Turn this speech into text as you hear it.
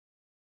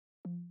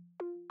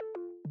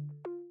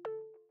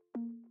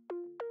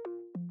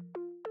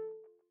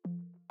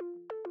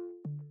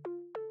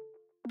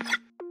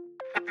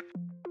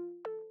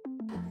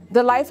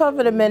The life of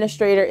an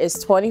administrator is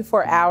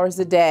 24 hours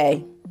a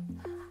day.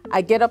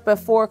 I get up at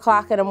 4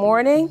 o'clock in the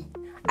morning,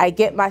 I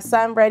get my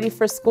son ready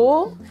for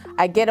school,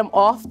 I get him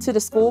off to the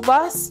school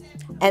bus,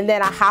 and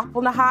then I hop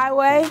on the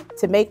highway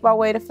to make my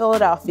way to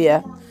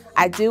Philadelphia.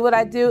 I do what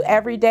I do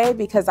every day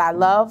because I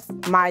love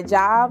my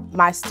job,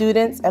 my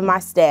students, and my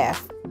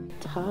staff.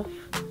 Tough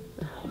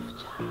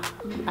job.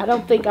 I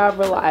don't think I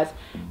realized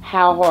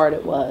how hard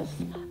it was.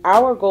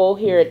 Our goal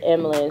here at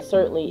Emlen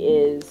certainly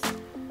is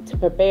to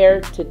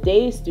prepare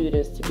today's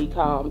students to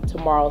become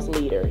tomorrow's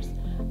leaders.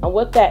 And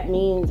what that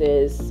means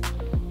is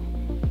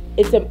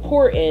it's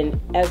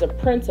important as a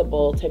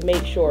principal to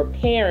make sure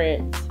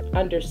parents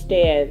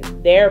understand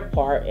their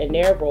part and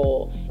their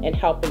role in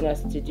helping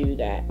us to do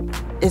that.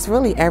 It's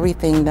really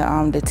everything.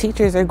 The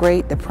teachers are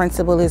great, the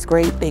principal is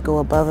great, they go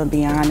above and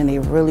beyond and they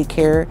really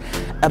care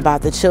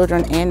about the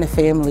children and the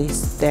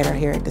families that are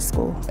here at the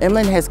school.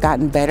 Emlen has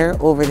gotten better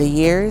over the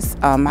years.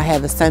 I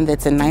have a son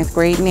that's in 9th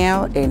grade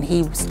now and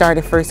he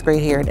started 1st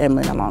grade here at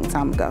Emlen a long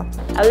time ago.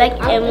 I like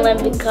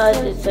Emlen because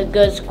it's a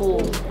good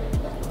school.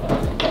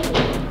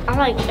 I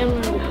like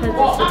Emlen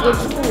because it's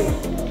a good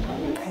school.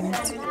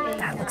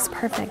 That looks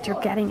perfect, you're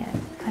getting it.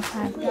 High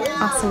five.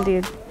 Awesome,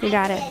 dude, you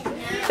got it.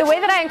 The way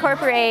that I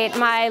incorporate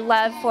my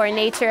love for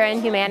nature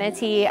and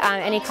humanity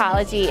and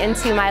ecology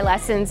into my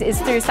lessons is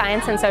through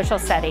science and social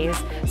studies.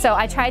 So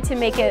I try to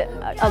make it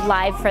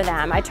alive for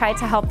them. I try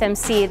to help them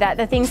see that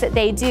the things that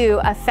they do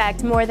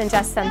affect more than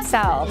just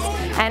themselves.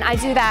 And I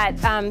do that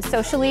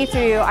socially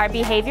through our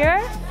behavior.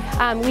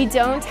 We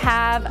don't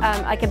have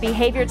like a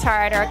behavior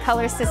chart or a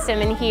color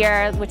system in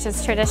here, which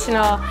is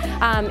traditional.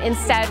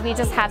 Instead, we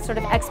just have sort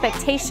of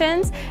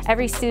expectations.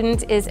 Every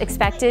student is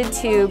expected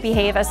to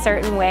behave a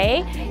certain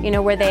way, you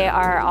know, where they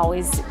are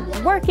always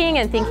working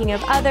and thinking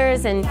of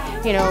others and,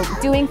 you know,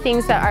 doing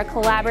things that are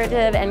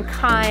collaborative and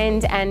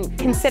kind and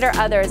consider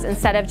others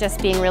instead of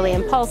just being really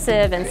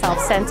impulsive and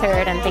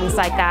self-centered and things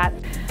like that.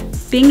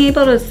 Being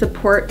able to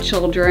support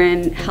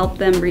children, help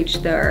them reach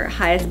their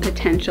highest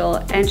potential,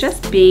 and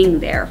just being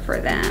there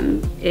for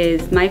them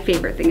is my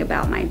favorite thing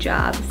about my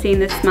job. Seeing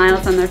the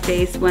smiles on their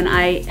face when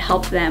I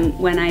help them,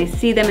 when I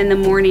see them in the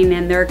morning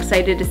and they're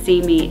excited to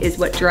see me is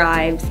what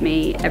drives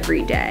me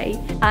every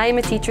day. I'm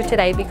a teacher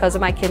today because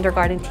of my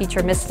kindergarten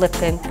teacher, Miss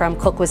Lipton from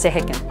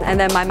Cookwasahicken. And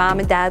then my mom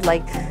and dad,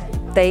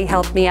 they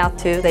helped me out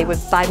too. They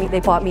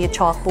bought me a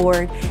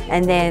chalkboard,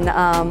 and then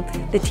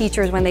the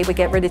teachers, when they would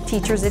get rid of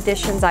teachers'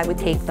 editions, I would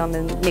take them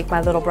and make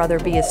my little brother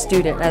be a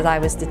student as I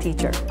was the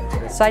teacher.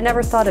 So I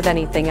never thought of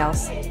anything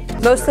else.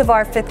 Most of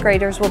our 5th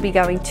graders will be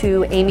going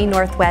to Amy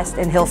Northwest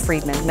and Hill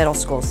Friedman middle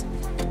schools.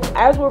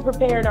 As we're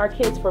preparing our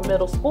kids for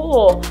middle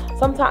school,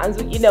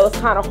 sometimes, you know, it's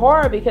kind of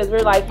hard because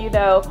we're like, you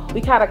know, we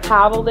kind of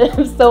coddle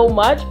them so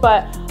much,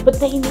 but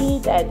they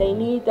need that. They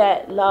need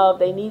that love.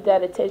 They need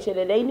that attention,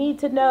 and they need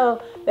to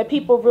know that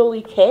people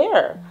really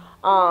care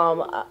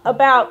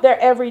about their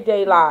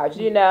everyday lives.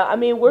 You know, I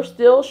mean, we're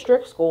still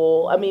strict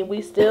school. I mean,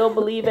 we still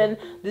believe in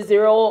the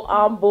zero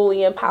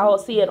bullying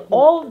policy and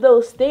all of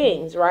those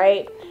things,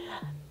 right?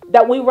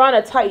 That we run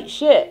a tight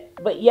ship,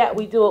 but yet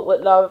we do it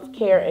with love,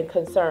 care, and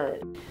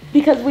concern.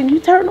 Because when you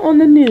turn on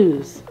the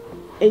news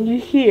and you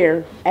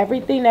hear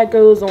everything that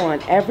goes on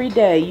every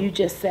day, you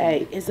just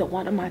say, is it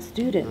one of my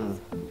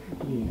students?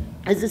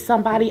 Is it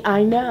somebody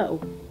I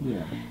know?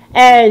 Yeah.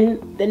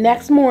 And the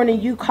next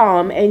morning you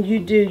come and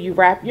you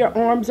wrap your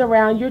arms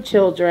around your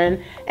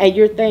children and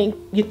you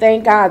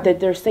thank God that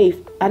they're safe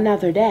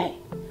another day.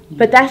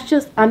 But that's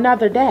just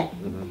another day.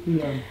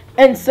 Yeah.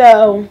 And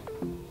so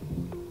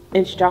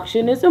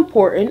instruction is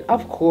important,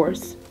 of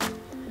course,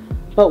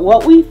 but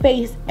what we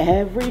face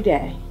every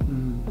day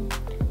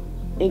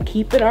in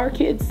keeping our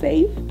kids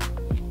safe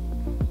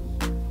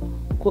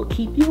will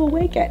keep you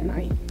awake at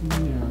night.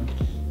 Yeah.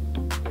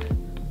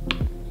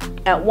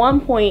 At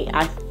one point,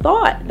 I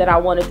thought that I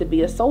wanted to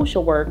be a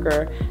social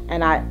worker,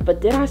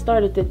 but then I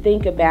started to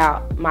think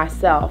about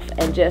myself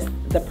and just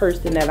the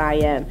person that I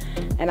am.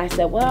 And I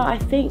said, well, I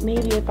think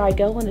maybe if I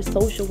go into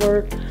social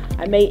work,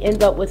 I may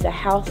end up with a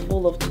house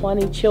full of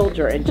 20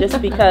 children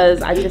just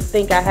because I just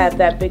think I have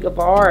that big of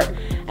a heart.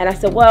 And I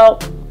said, well,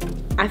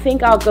 I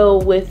think I'll go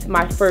with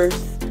my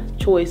first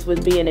choice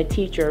with being a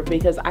teacher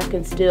because I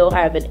can still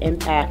have an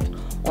impact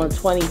on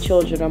 20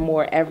 children or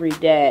more every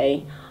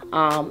day.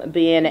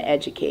 Being an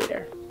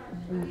educator.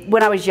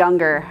 When I was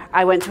younger,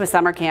 I went to a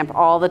summer camp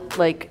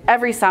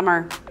every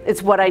summer.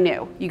 It's what I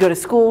knew. You go to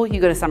school, you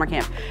go to summer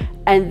camp.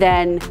 And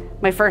then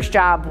my first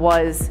job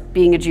was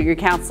being a junior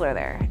counselor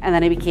there. And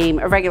then I became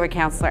a regular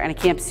counselor and a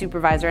camp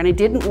supervisor, and I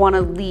didn't want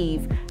to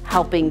leave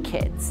helping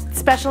kids.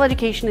 Special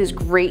education is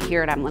great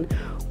here at Emlen.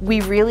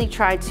 We really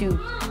try to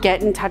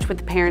get in touch with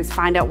the parents,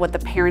 find out what the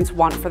parents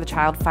want for the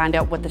child, find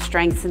out what the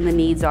strengths and the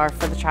needs are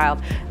for the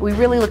child. We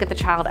really look at the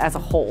child as a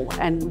whole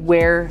and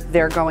where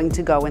they're going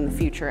to go in the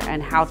future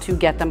and how to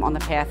get them on the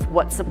path,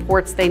 what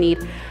supports they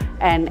need,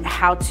 and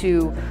how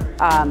to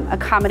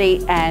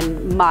accommodate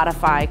and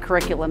modify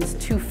curriculums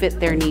to fit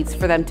their needs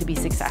for them to be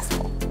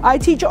successful. I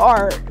teach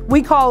art.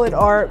 We call it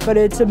art, but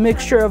it's a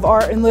mixture of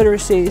art and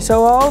literacy.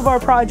 So all of our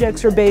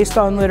projects are based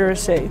on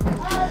literacy.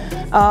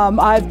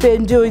 I've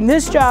been doing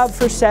this job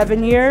for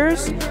 7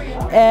 years,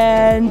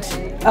 and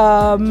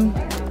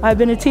I've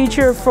been a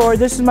teacher for,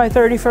 this is my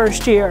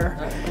 31st year.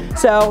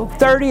 So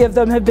 30 of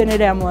them have been at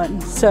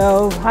Emlen.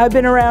 So I've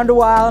been around a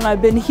while and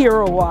I've been here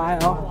a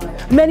while.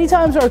 Many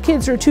times our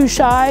kids are too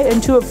shy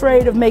and too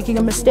afraid of making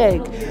a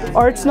mistake.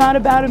 Art's not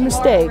about a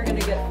mistake.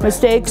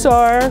 Mistakes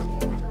are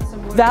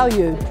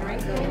valued,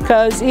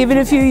 because even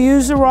if you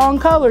use the wrong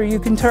color, you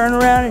can turn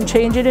around and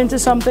change it into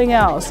something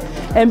else.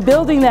 And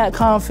building that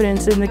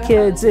confidence in the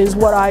kids is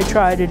what I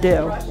try to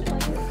do.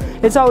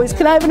 It's always,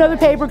 can I have another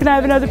paper? Can I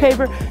have another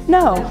paper?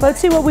 No, let's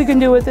see what we can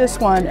do with this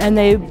one. And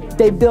they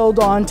build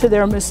on to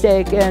their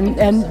mistake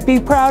and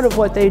be proud of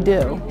what they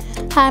do.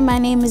 Hi, my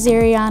name is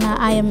Ariana.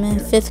 I am in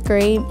 5th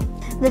grade.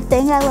 The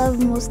thing I love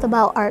most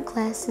about art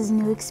class is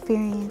new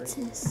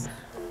experiences.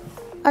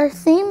 Our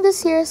theme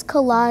this year is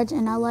collage,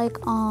 and I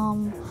like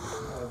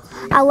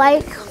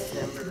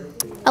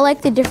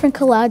the different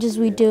collages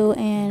we do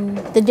and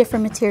the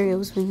different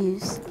materials we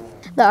use.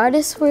 The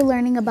artist we're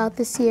learning about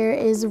this year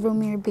is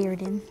Romare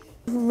Bearden.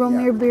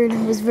 Romare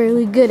Bearden was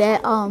really good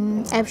at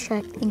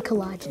abstracting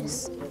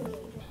collages.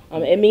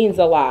 It means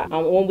a lot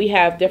when we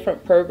have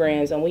different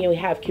programs and when we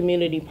have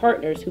community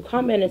partners who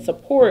come in and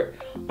support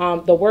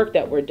the work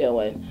that we're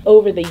doing.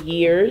 Over the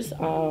years,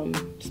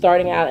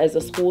 starting out as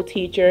a school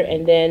teacher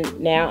and then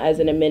now as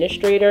an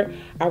administrator,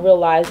 I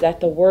realized that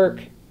the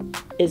work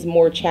is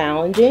more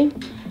challenging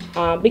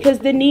because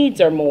the needs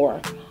are more.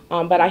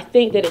 But I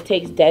think that it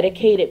takes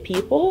dedicated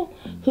people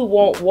who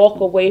won't walk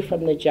away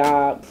from the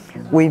job.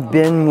 We've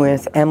been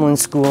with Emlen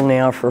School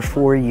now for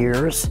 4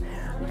 years,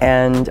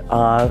 and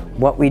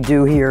what we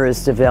do here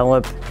is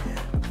develop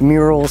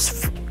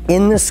murals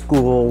in the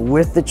school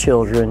with the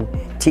children,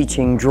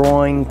 teaching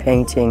drawing,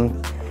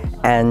 painting,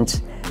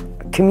 and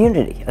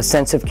community, a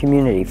sense of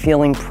community,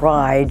 feeling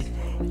pride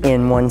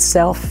in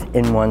oneself,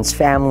 in one's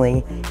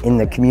family, in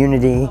the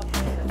community.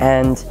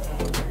 And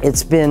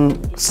it's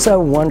been so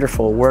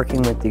wonderful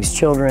working with these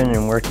children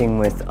and working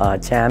with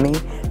Tammy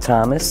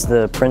Thomas,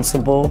 the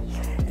principal,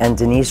 and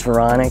Denise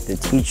Veronic, the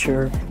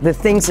teacher. The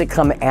things that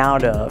come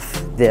out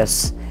of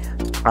this,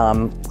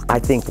 I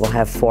think will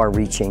have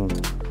far-reaching,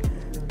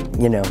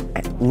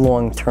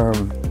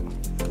 long-term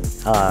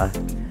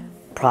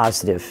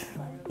positive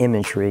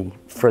imagery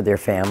for their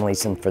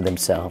families and for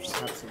themselves,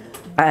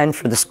 and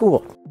for the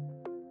school.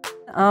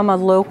 I'm a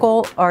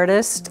local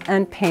artist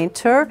and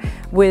painter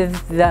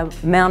with the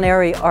Mount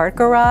Airy Art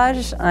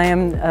Garage. I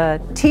am a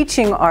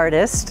teaching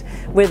artist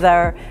with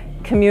our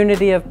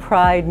Community of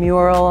Pride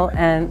mural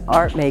and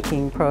art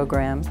making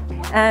program.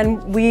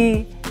 And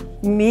we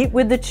meet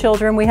with the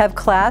children. We have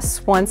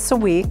class once a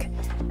week,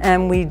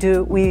 and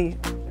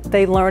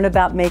they learn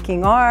about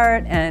making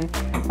art and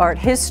art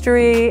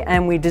history,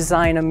 and we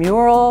design a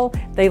mural.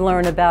 They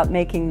learn about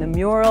making the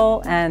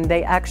mural, and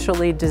they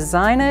actually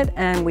design it,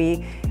 and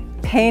we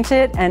paint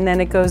it, and then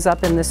it goes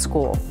up in the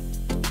school.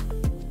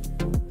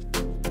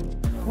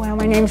 Well,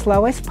 my name's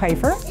Lois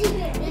Pfeiffer,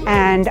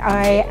 and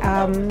I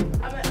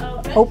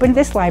opened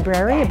this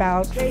library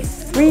about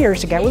 3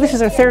 years ago. Well, this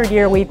is our 3rd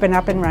year we've been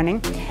up and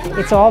running.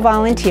 It's all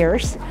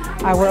volunteers.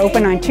 We're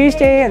open on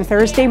Tuesday and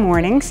Thursday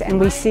mornings, and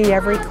we see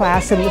every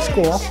class in the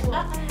school.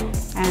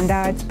 And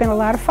it's been a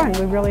lot of fun.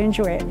 We really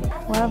enjoy it.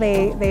 Well,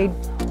 they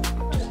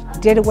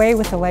did away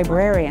with the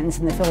librarians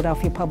in the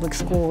Philadelphia Public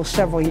Schools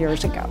several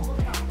years ago.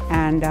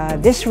 And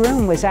this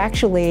room was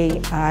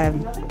actually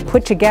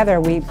put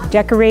together. We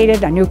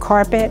decorated a new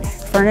carpet,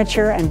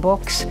 furniture, and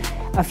books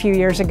a few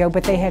years ago,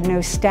 but they had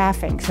no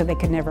staffing, so they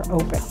could never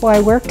open. Well, I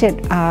worked at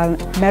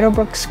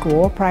Meadowbrook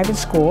School, private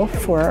school,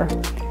 for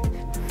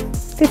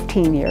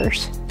 15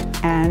 years,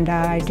 and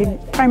I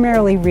did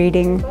primarily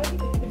reading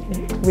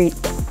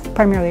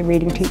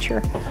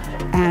teacher.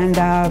 And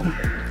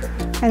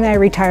then I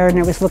retired, and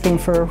I was looking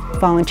for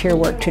volunteer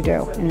work to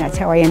do, and that's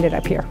how I ended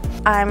up here.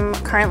 I'm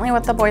currently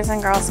with the Boys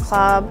and Girls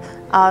Club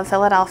of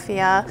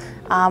Philadelphia.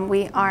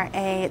 We are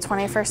a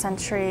 21st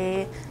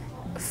century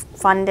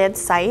funded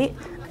site.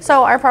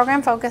 So our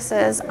program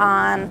focuses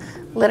on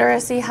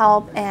literacy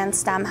help and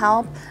STEM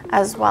help,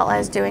 as well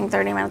as doing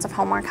 30 minutes of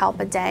homework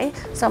help a day.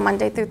 So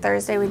Monday through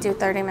Thursday we do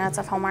 30 minutes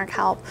of homework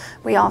help.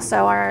 We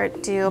also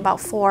do about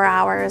 4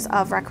 hours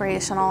of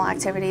recreational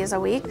activities a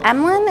week.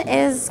 Emlen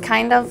is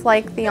kind of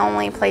like the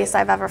only place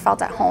I've ever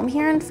felt at home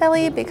here in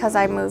Philly, because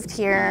I moved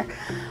here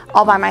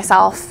all by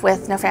myself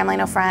with no family,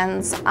 no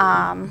friends,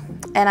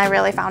 and I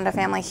really found a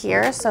family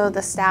here. So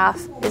the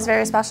staff is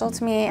very special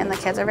to me and the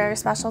kids are very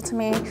special to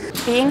me.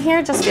 Being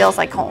here just feels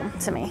like home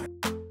to me.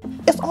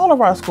 It's all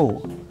of our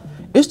school.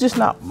 It's just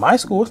not my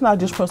school. It's not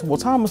just Principal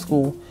Thomas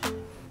School.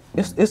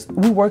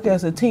 We work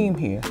as a team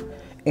here.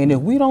 And if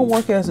we don't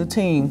work as a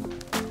team,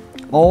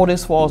 all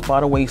this falls by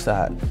the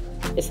wayside.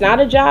 It's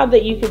not a job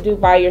that you can do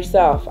by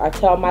yourself. I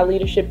tell my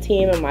leadership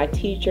team and my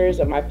teachers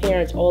and my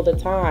parents all the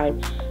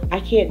time, I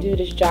can't do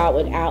this job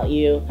without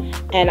you.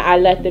 And I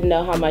let them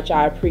know how much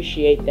I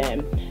appreciate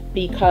them,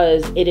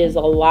 because it is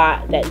a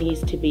lot that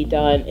needs to be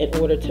done in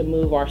order to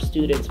move our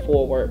students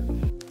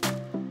forward.